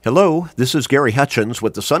Hello, this is Gary Hutchins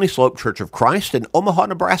with the Sunny Slope Church of Christ in Omaha,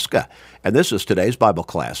 Nebraska, and this is today's Bible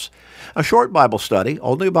class. A short Bible study,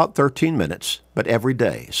 only about 13 minutes, but every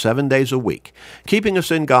day, 7 days a week, keeping us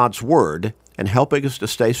in God's Word and helping us to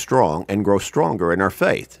stay strong and grow stronger in our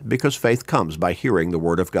faith, because faith comes by hearing the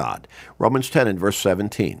Word of God. Romans 10 and verse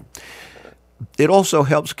 17. It also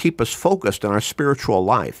helps keep us focused on our spiritual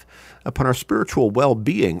life, upon our spiritual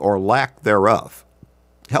well-being or lack thereof.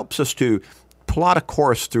 Helps us to plot a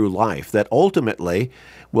course through life that ultimately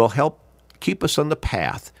will help keep us on the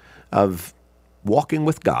path of walking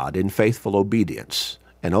with God in faithful obedience,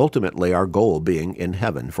 and ultimately our goal being in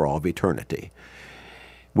heaven for all of eternity.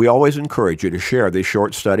 We always encourage you to share these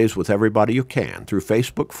short studies with everybody you can through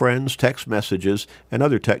Facebook friends, text messages, and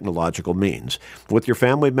other technological means. With your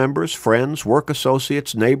family members, friends, work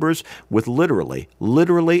associates, neighbors, with literally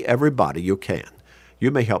everybody you can. You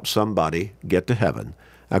may help somebody get to heaven.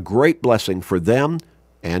 A great blessing for them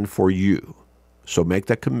and for you. So make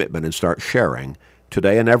that commitment and start sharing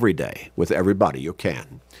today and every day with everybody you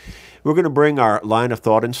can. We're going to bring our line of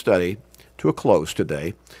thought and study to a close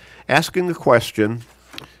today, asking the question,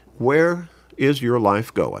 where is your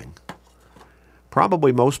life going?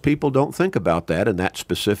 Probably most people don't think about that in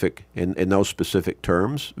those specific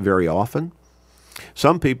terms very often.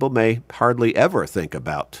 Some people may hardly ever think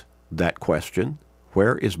about that question,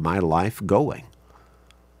 where is my life going?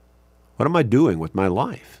 What am I doing with my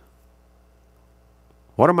life?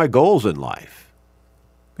 What are my goals in life?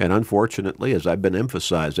 And unfortunately, as I've been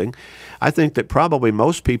emphasizing, I think that probably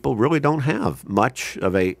most people really don't have much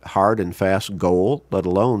of a hard and fast goal, let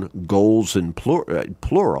alone goals in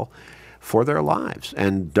plural, for their lives.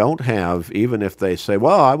 And don't have, even if they say,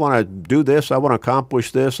 well, I want to do this, I want to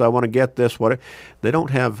accomplish this, I want to get this, whatever. They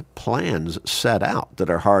don't have plans set out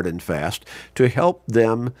that are hard and fast to help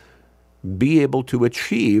them be able to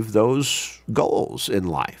achieve those goals in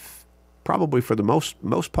life, probably for the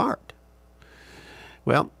most part.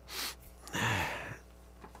 Well,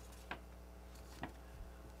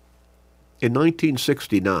 in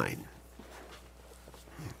 1969,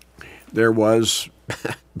 there was,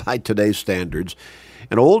 by today's standards,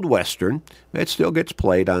 an old Western that still gets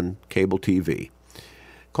played on cable TV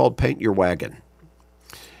called Paint Your Wagon.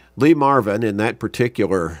 Lee Marvin, in that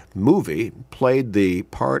particular movie, played the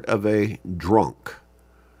part of a drunk.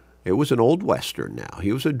 It was an old Western now.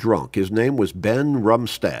 He was a drunk. His name was Ben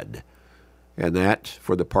Rumstead. And that,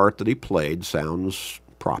 for the part that he played, sounds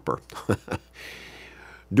proper.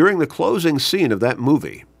 During the closing scene of that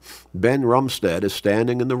movie, Ben Rumstead is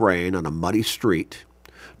standing in the rain on a muddy street,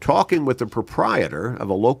 talking with the proprietor of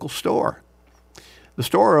a local store. The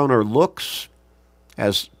store owner looks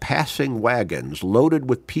as passing wagons loaded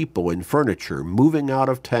with people and furniture moving out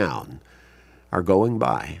of town are going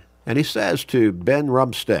by. And he says to Ben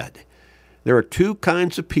Rumstead, there are two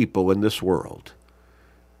kinds of people in this world.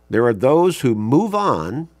 There are those who move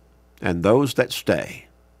on and those that stay.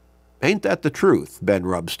 Ain't that the truth, Ben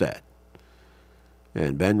Rumstead?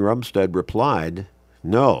 And Ben Rumstead replied,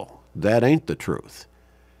 no, that ain't the truth.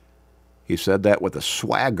 He said that with a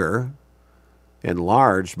swagger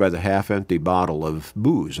enlarged by the half-empty bottle of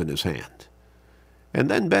booze in his hand. And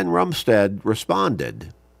then Ben Rumstead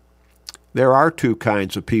responded, there are two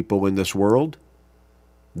kinds of people in this world,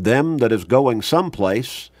 them that is going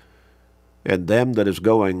someplace and them that is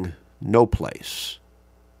going no place.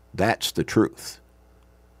 That's the truth.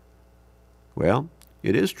 Well,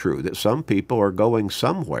 it is true that some people are going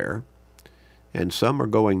somewhere and some are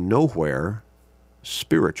going nowhere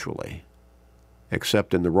spiritually,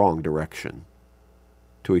 except in the wrong direction,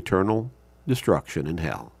 to eternal destruction in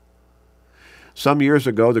hell. Some years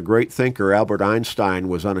ago, the great thinker Albert Einstein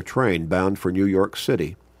was on a train bound for New York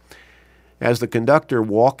City. As the conductor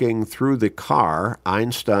walking through the car,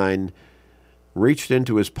 Einstein reached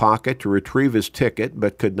into his pocket to retrieve his ticket,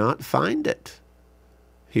 but could not find it.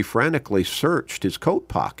 He frantically searched his coat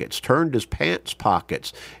pockets, turned his pants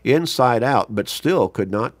pockets inside out, but still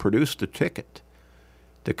could not produce the ticket.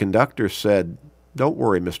 The conductor said, don't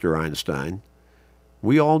worry, Mr. Einstein.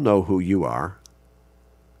 We all know who you are.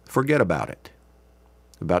 Forget about it.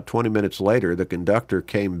 About 20 minutes later, the conductor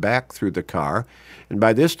came back through the car, and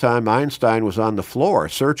by this time Einstein was on the floor,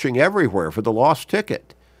 searching everywhere for the lost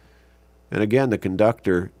ticket. And again, the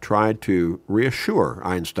conductor tried to reassure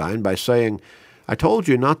Einstein by saying, I told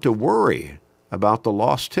you not to worry about the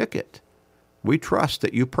lost ticket. We trust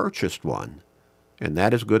that you purchased one, and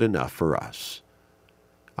that is good enough for us.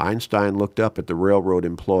 Einstein looked up at the railroad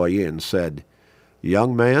employee and said,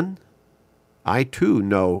 young man, I too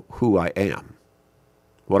know who I am.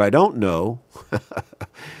 What I don't know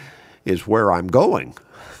is where I'm going.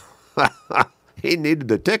 He needed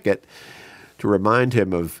the ticket to remind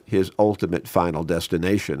him of his ultimate final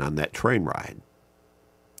destination on that train ride.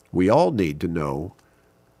 We all need to know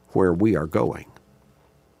where we are going.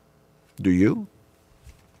 Do you?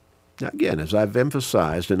 Now, again, as I've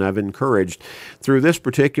emphasized and I've encouraged through this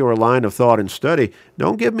particular line of thought and study,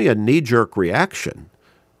 don't give me a knee-jerk reaction.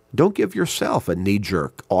 Don't give yourself a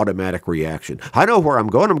knee-jerk automatic reaction. I know where I'm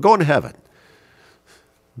going to heaven.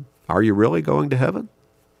 Are you really going to heaven?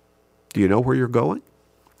 Do you know where you're going?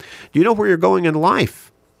 Do you know where you're going in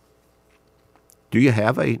life? Do you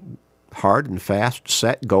have a hard and fast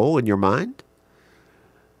set goal in your mind?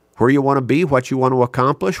 Where you want to be, what you want to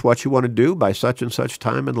accomplish, what you want to do by such and such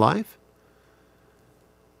time in life?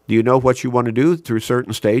 Do you know what you want to do through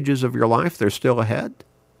certain stages of your life? They're still ahead.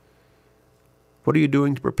 What are you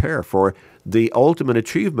doing to prepare for the ultimate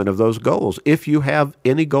achievement of those goals, if you have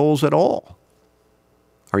any goals at all?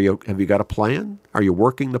 Have you got a plan? Are you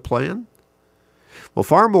working the plan? Well,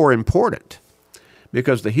 far more important,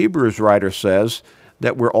 because the Hebrews writer says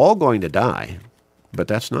that we're all going to die, but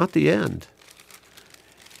that's not the end.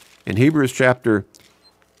 In Hebrews chapter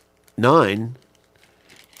 9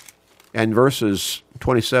 and verses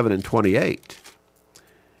 27 and 28,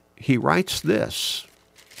 he writes this,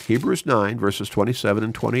 Hebrews 9, verses 27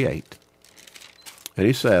 and 28, and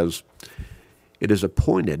he says, "It is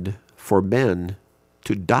appointed for men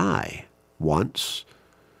to die once,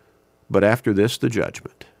 but after this the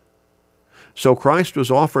judgment. So Christ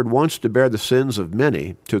was offered once to bear the sins of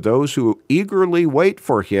many. To those who eagerly wait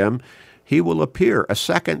for him, he will appear a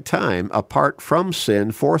second time apart from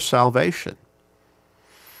sin for salvation.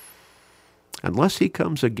 Unless he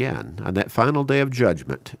comes again on that final day of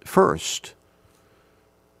judgment, first,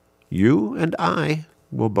 you and I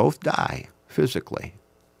will both die physically."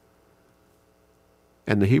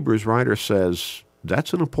 And the Hebrews writer says,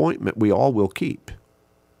 that's an appointment we all will keep.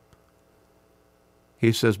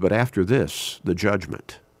 He says, but after this, the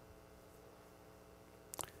judgment.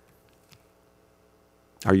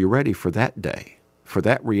 Are you ready for that day, for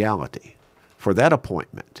that reality, for that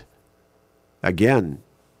appointment? Again,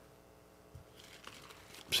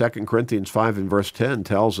 2 Corinthians 5 and verse 10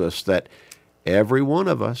 tells us that every one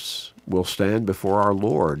of us will stand before our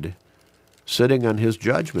Lord, sitting on his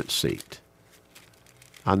judgment seat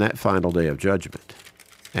on that final day of judgment,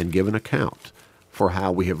 and give an account for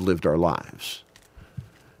how we have lived our lives.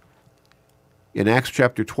 In Acts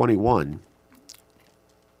chapter 21,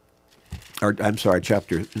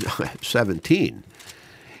 chapter 17,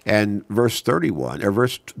 and verse 31, or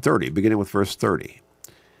verse 30, beginning with verse 30.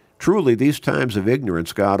 "Truly these times of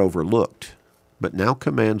ignorance God overlooked, but now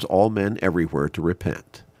commands all men everywhere to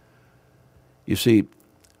repent." You see,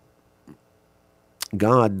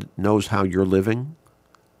 God knows how you're living.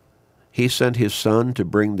 He sent his Son to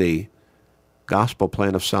bring the gospel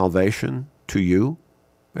plan of salvation to you,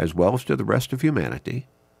 as well as to the rest of humanity,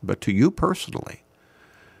 but to you personally.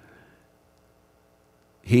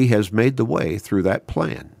 He has made the way through that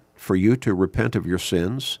plan for you to repent of your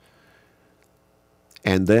sins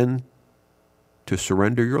and then to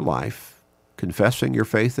surrender your life, confessing your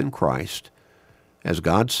faith in Christ as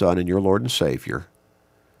God's Son and your Lord and Savior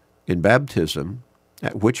in baptism,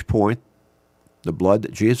 at which point the blood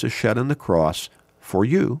that Jesus shed on the cross for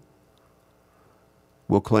you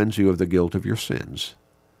will cleanse you of the guilt of your sins.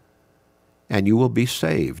 And you will be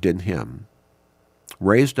saved in him,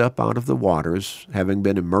 raised up out of the waters, having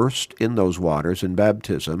been immersed in those waters in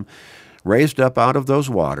baptism, raised up out of those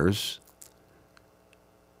waters,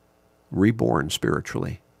 reborn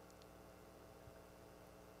spiritually.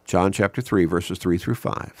 John chapter 3, verses 3 through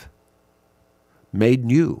 5. Made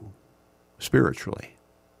new spiritually,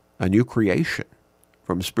 a new creation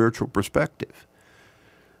from a spiritual perspective.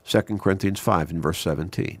 2 Corinthians 5 and verse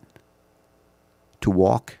 17. To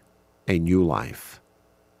walk a new life.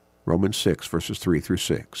 Romans 6, verses 3 through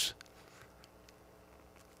 6.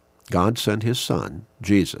 God sent his Son,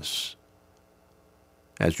 Jesus,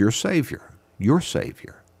 as your Savior,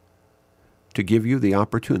 to give you the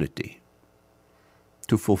opportunity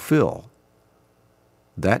to fulfill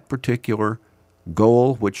that particular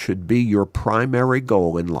goal which should be your primary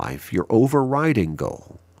goal in life, your overriding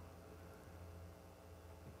goal,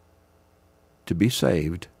 to be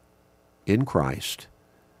saved in Christ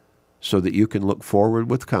so that you can look forward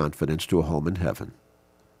with confidence to a home in heaven.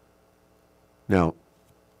 Now,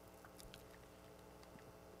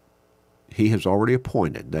 he has already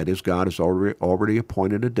appointed, that is, God has already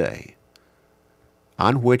appointed a day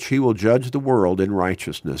on which he will judge the world in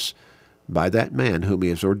righteousness by that man whom he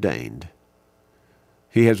has ordained.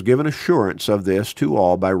 He has given assurance of this to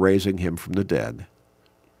all by raising him from the dead.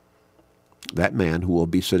 That man who will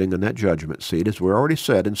be sitting in that judgment seat, as we already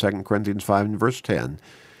said in 2 Corinthians 5 and verse 10,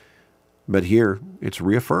 But here it's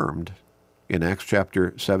reaffirmed in Acts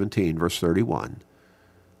chapter 17, verse 31.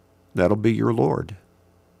 That'll be your Lord.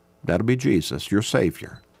 That'll be Jesus, your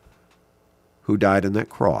Savior, who died on that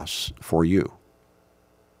cross for you.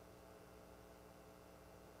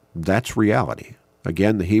 That's reality.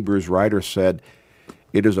 Again, the Hebrews writer said,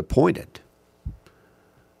 it is appointed.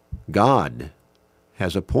 God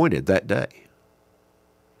has appointed that day.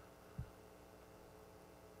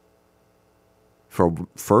 For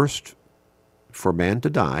man to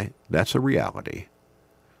die, that's a reality.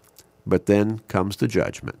 But then comes the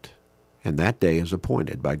judgment, and that day is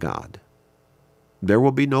appointed by God. There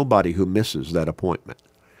will be nobody who misses that appointment.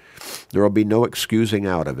 There will be no excusing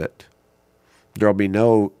out of it. There will be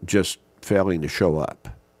no just failing to show up.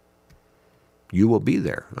 You will be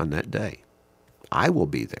there on that day. I will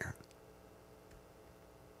be there.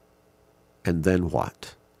 And then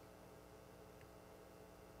what?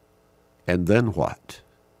 And then what?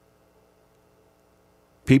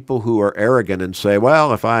 People who are arrogant and say,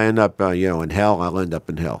 well, if I end up in hell, I'll end up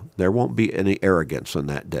in hell. There won't be any arrogance on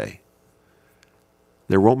that day.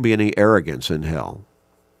 There won't be any arrogance in hell.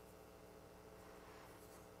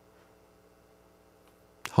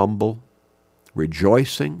 Humble,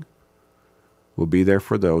 rejoicing will be there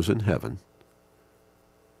for those in heaven.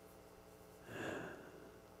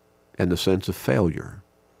 And the sense of failure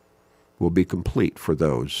will be complete for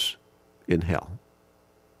those in hell.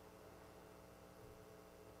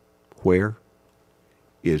 Where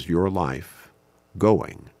is your life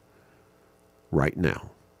going right now?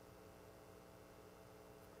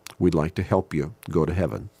 We'd like to help you go to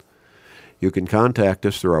heaven. You can contact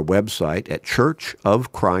us through our website at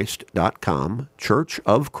churchofchrist.com,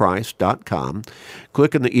 churchofchrist.com.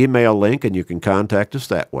 Click on the email link and you can contact us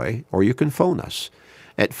that way, or you can phone us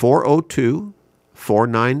at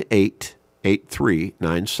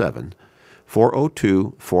 402-498-8397,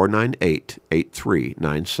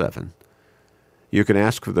 402-498-8397. You can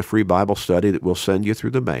ask for the free Bible study that we'll send you through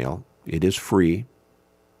the mail. It is free,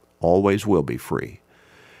 always will be free.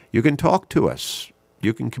 You can talk to us.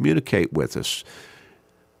 You can communicate with us.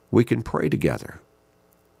 We can pray together.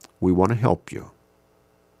 We want to help you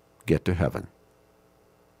get to heaven.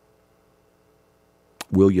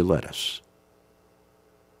 Will you let us?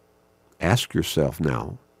 Ask yourself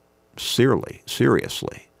now,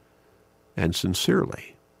 seriously, and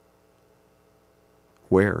sincerely,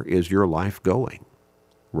 where is your life going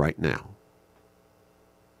right now?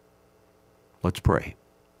 Let's pray.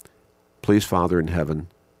 Please, Father in heaven,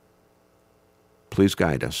 please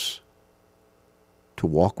guide us to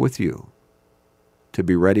walk with you, to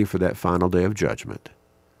be ready for that final day of judgment,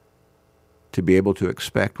 to be able to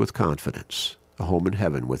expect with confidence a home in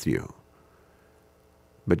heaven with you.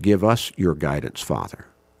 But give us your guidance, Father,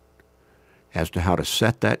 as to how to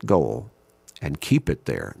set that goal and keep it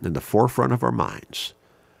there in the forefront of our minds,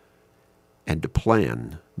 and to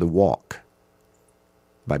plan the walk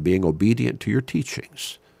by being obedient to your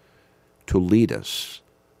teachings to lead us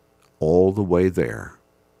all the way there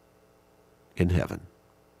in heaven.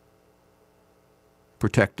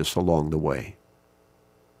 Protect us along the way.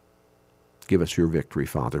 Give us your victory,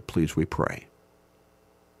 Father, please, we pray.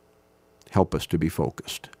 Help us to be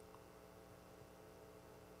focused.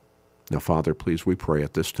 Now, Father, please, we pray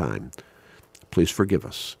at this time, please forgive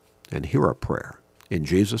us and hear our prayer. In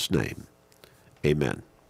Jesus' name, amen.